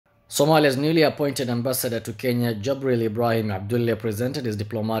Somalia's newly appointed ambassador to Kenya, Jabril Ibrahim Abdulle, presented his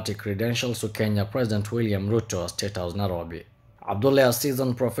diplomatic credentials to Kenyan President William Ruto at State House, Nairobi. Abdulle, a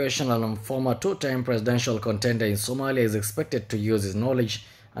seasoned professional and former two-time presidential contender in Somalia, is expected to use his knowledge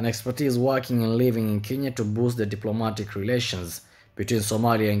and expertise working and living in Kenya to boost the diplomatic relations between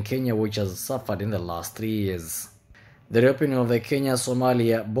Somalia and Kenya, which has suffered in the last 3 years. The reopening of the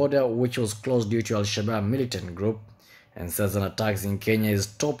Kenya-Somalia border, which was closed due to Al-Shabaab militant group and certain attacks in Kenya, is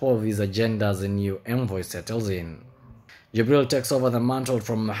top of his agenda as the new envoy settles in. Jabril takes over the mantle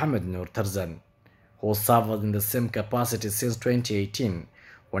from Mohamed Nur Dalsan, who served in the same capacity since 2018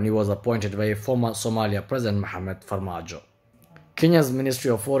 when he was appointed by former Somalia President Mohamed Farmajo. Kenya's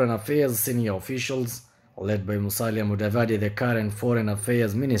Ministry of Foreign Affairs senior officials, led by Musalia Mudavadi, the current Foreign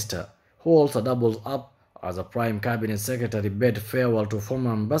Affairs Minister, who also doubles up as a Prime Cabinet Secretary, bade farewell to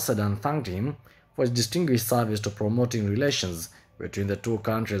former ambassador and thanked him for his distinguished service to promoting relations between the two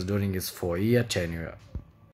countries during his 4-year tenure.